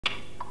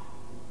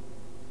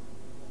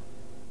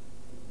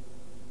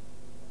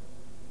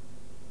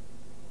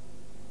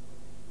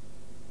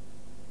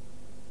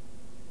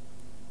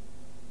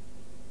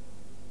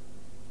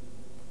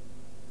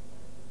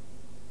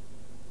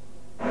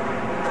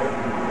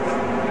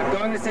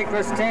see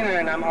Christina,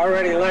 and I'm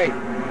already late.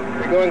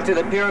 We're going to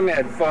the Pyramid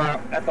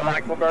at the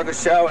Leichelberger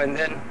show, and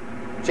then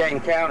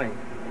Jane County.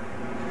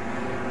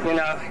 You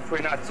know, if we're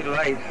not too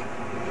late.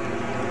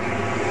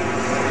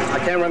 I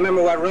can't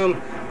remember what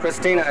room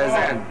Christina is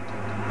in.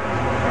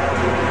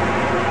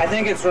 I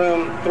think it's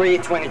room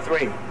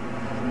 323.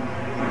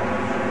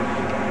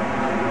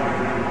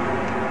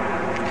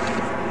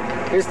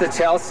 Here's the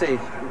Chelsea,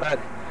 but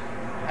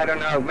I don't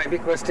know, maybe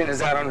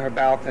Christina's out on her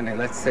balcony.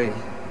 Let's see.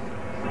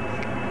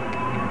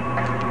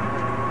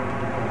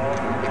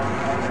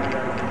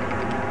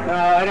 No,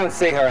 I don't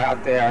see her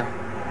out there.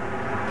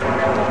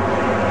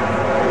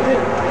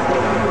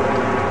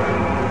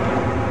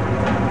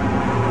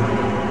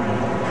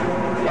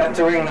 You have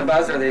to ring the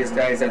buzzer these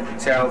days at the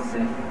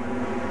Chelsea.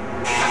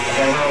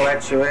 They won't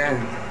let you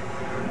in.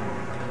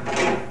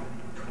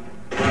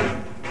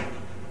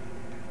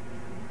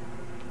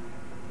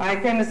 I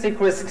came to see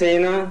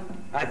Christina.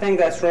 I think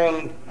that's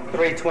room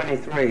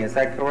 323. Is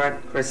that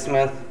correct, Chris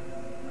Smith?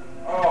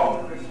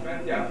 Oh, Chris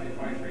Smith, yeah,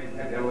 323.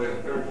 At the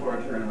elevator, third floor,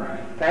 turn right.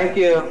 Thank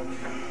you.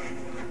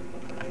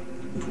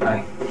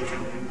 Bye.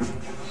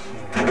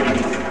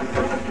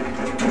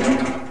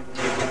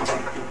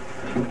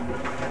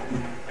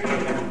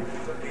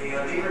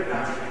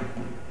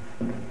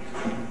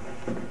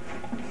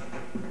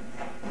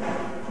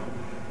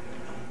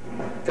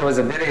 There was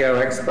a video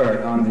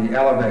expert on the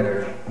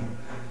elevator.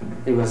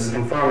 He was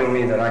informing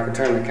me that I could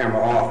turn the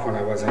camera off when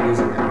I wasn't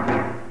using it.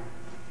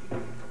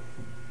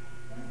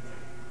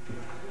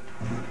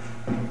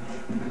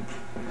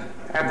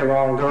 I had the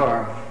wrong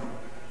door.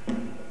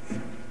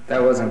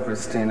 That wasn't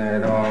Christina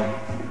at all.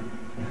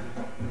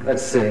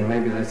 Let's see,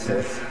 maybe this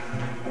is.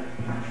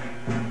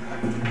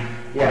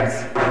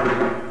 Yes.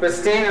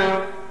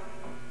 Christina!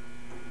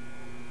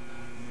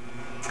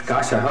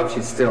 Gosh, I hope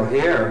she's still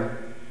here.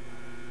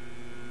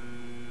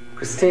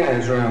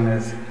 Christina's room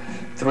is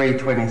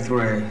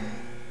 323.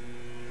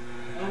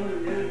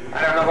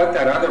 I don't know what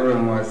that other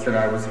room was that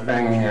I was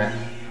banging at.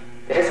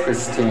 There's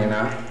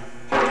Christina.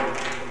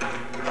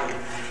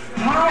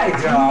 Hi,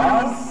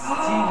 Joss.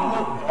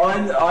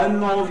 I'm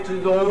not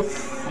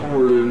awful.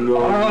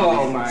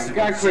 Oh my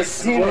God,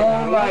 Christina,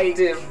 you look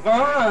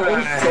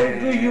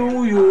divine.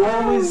 You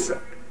always.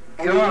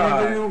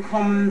 God, you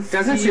come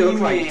doesn't she look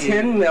like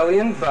 10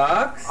 million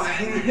bucks?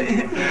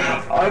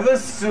 I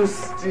was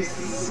just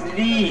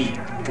asleep,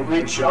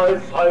 which I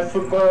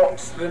forgot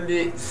the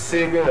lit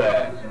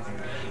cigarette.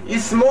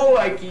 It's more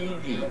like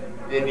Edie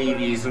than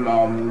Edie's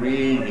mom,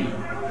 really.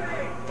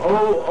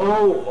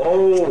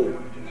 Oh.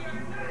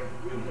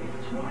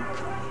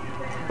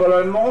 But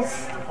I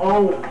must,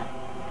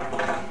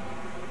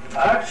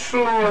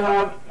 actually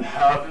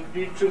have a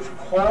bit of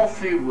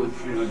coffee with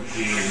you,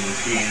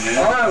 Christina.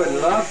 Oh, I would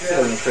love to,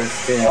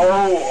 Christina.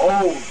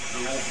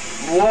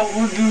 What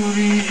would you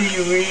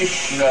really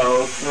wish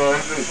now? So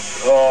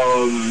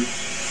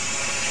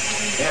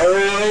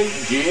Harry,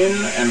 gin,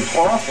 and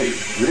coffee,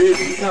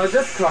 really? No,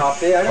 just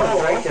coffee. I don't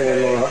drink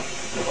anymore.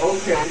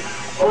 Okay.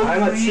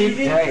 I'm a cheap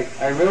date.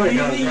 I really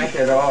don't drink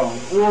at all.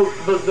 Well,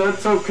 but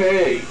that's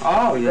okay.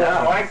 Oh,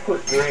 yeah. I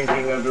quit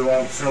drinking every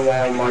once in a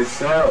while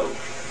myself.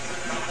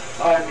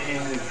 I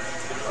mean,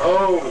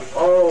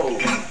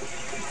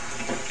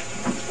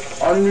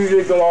 I'm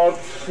really glad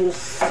to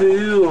see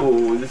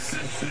you. This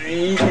is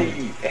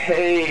really,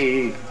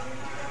 hey,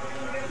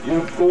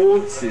 you're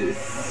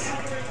gorgeous.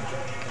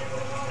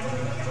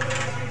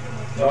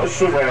 I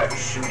should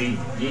actually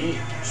eat,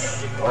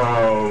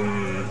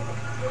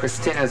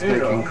 Christina's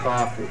making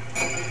coffee.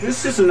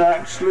 This isn't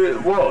actually,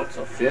 well, it's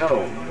a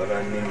film, but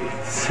I mean,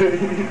 it's...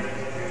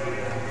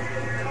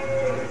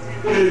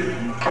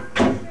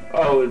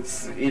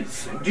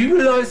 do you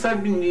realize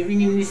I've been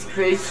living in this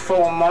place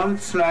for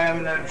months and I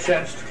haven't had a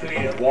chance to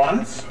clean it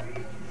once?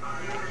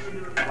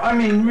 I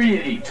mean,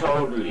 really,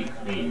 totally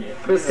clean it.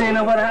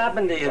 Christina, what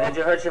happened to you? Did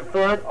you hurt your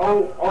foot?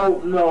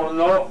 Oh, no,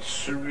 not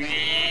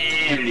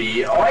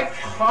really. I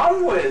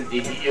can wear the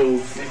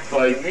heels if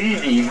I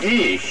really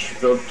wish,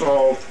 but,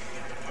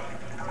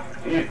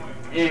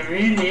 it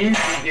really is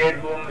the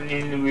dead woman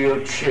in the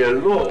wheelchair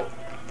look.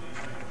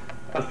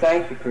 Oh,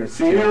 thank you, So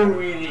Christina. you don't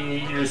really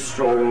need to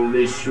stroll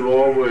this, you're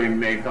all wearing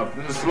makeup.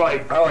 It's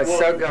like... Oh, it's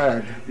so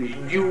good.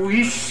 You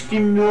wish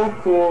skim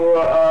milk or,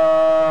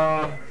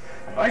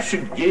 I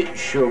should get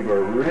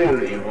sugar,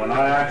 really, when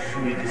I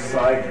actually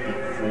decide to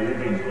put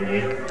food in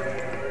here.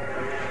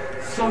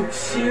 So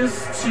cheers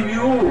to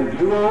you.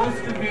 You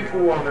always the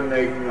people want to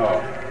make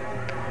up.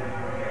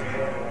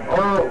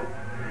 Oh,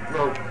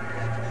 look.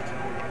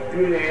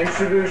 You need to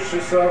introduce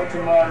yourself to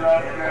my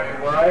imaginary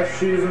wife.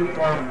 She isn't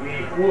part of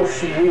me. Well,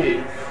 she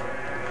is.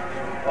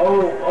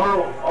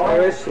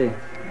 Where is she?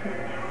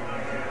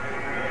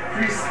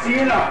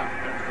 Christina.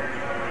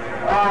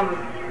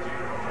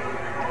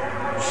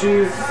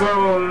 She's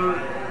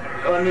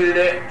an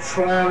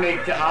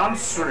electronic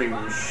answering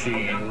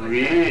machine,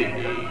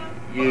 really.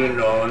 You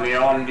know, and the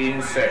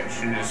on-in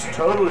section is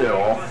totally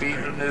off,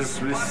 even as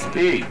we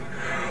speak.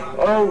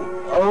 Oh.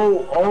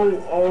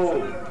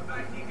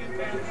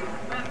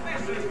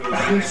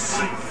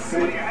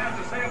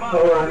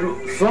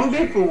 Some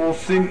people will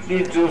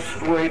simply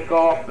just wake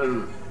up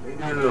and,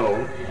 you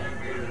know,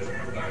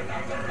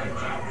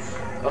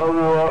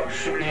 will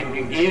actually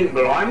begin,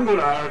 but I'm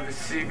gonna have a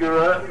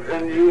cigarette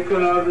and you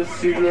can have a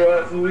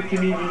cigarette and we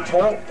can even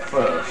talk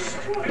first.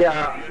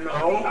 Yeah, You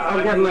know?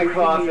 I'll get my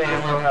coffee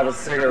and we'll have a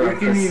cigarette. We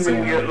can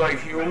even get like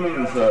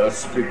human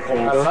first I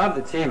because love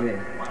the TV.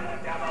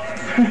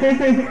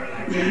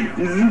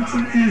 isn't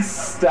it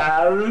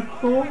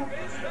hysterical?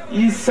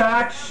 It's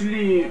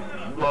actually,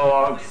 well,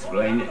 I'll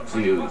explain it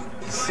to you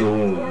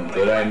soon,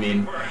 but I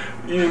mean,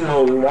 you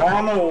know,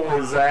 Lana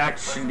was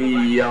actually,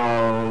 you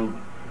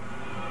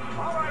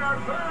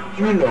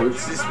know,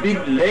 it's this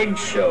big leg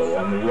show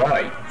on the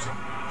right,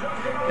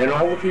 and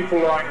all the people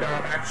lying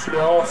down actually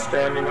are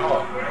standing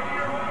up.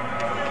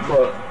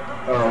 But,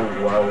 oh,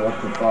 well,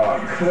 what the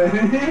fuck?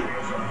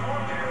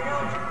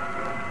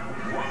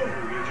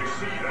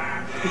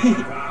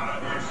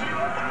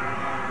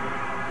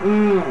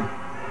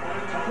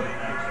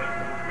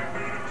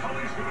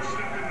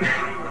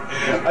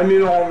 I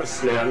mean,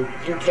 honestly, I'm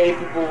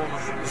incapable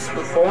of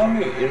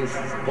performing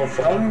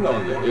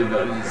on it. It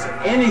is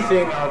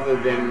anything other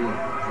than,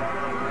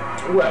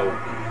 well,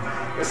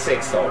 a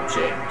sex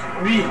object,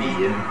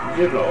 really, and,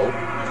 you know,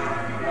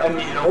 I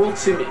mean,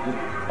 ultimately,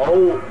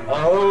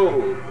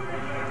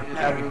 and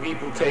having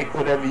people take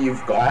whatever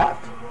you've got,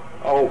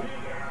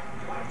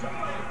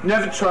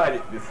 never tried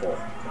it before,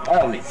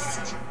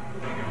 honest.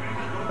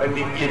 I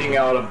mean, getting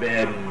out of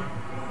bed and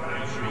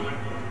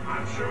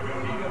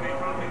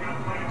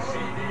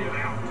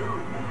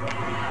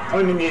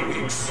I mean, it's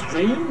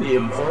extremely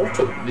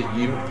important that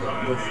you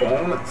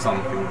perform at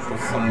something for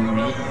some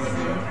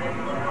reason.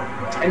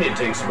 And it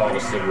takes about a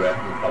cigarette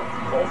and a cup of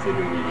coffee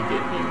to really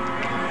get me.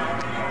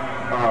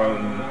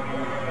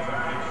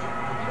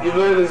 You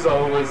know, there's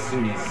always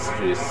some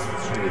mistress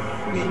with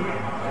me.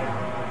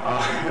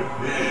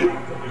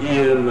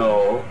 You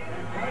know,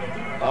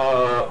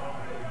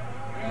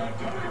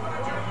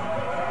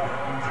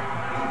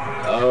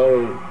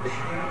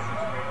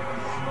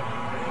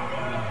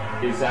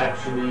 There's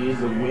actually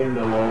is a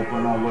window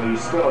open, although you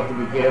still have to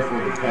be careful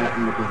with the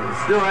curtain because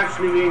it's still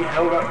actually being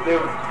held up there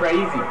with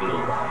crazy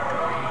glue.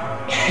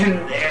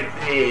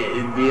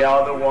 And the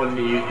other one,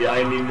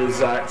 I mean,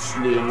 there's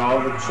actually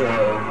another chair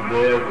over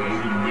there where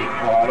you can get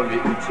part of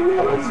it, but you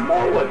always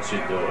know what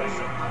you're doing.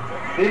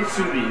 It's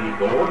a really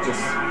gorgeous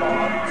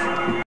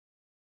spot.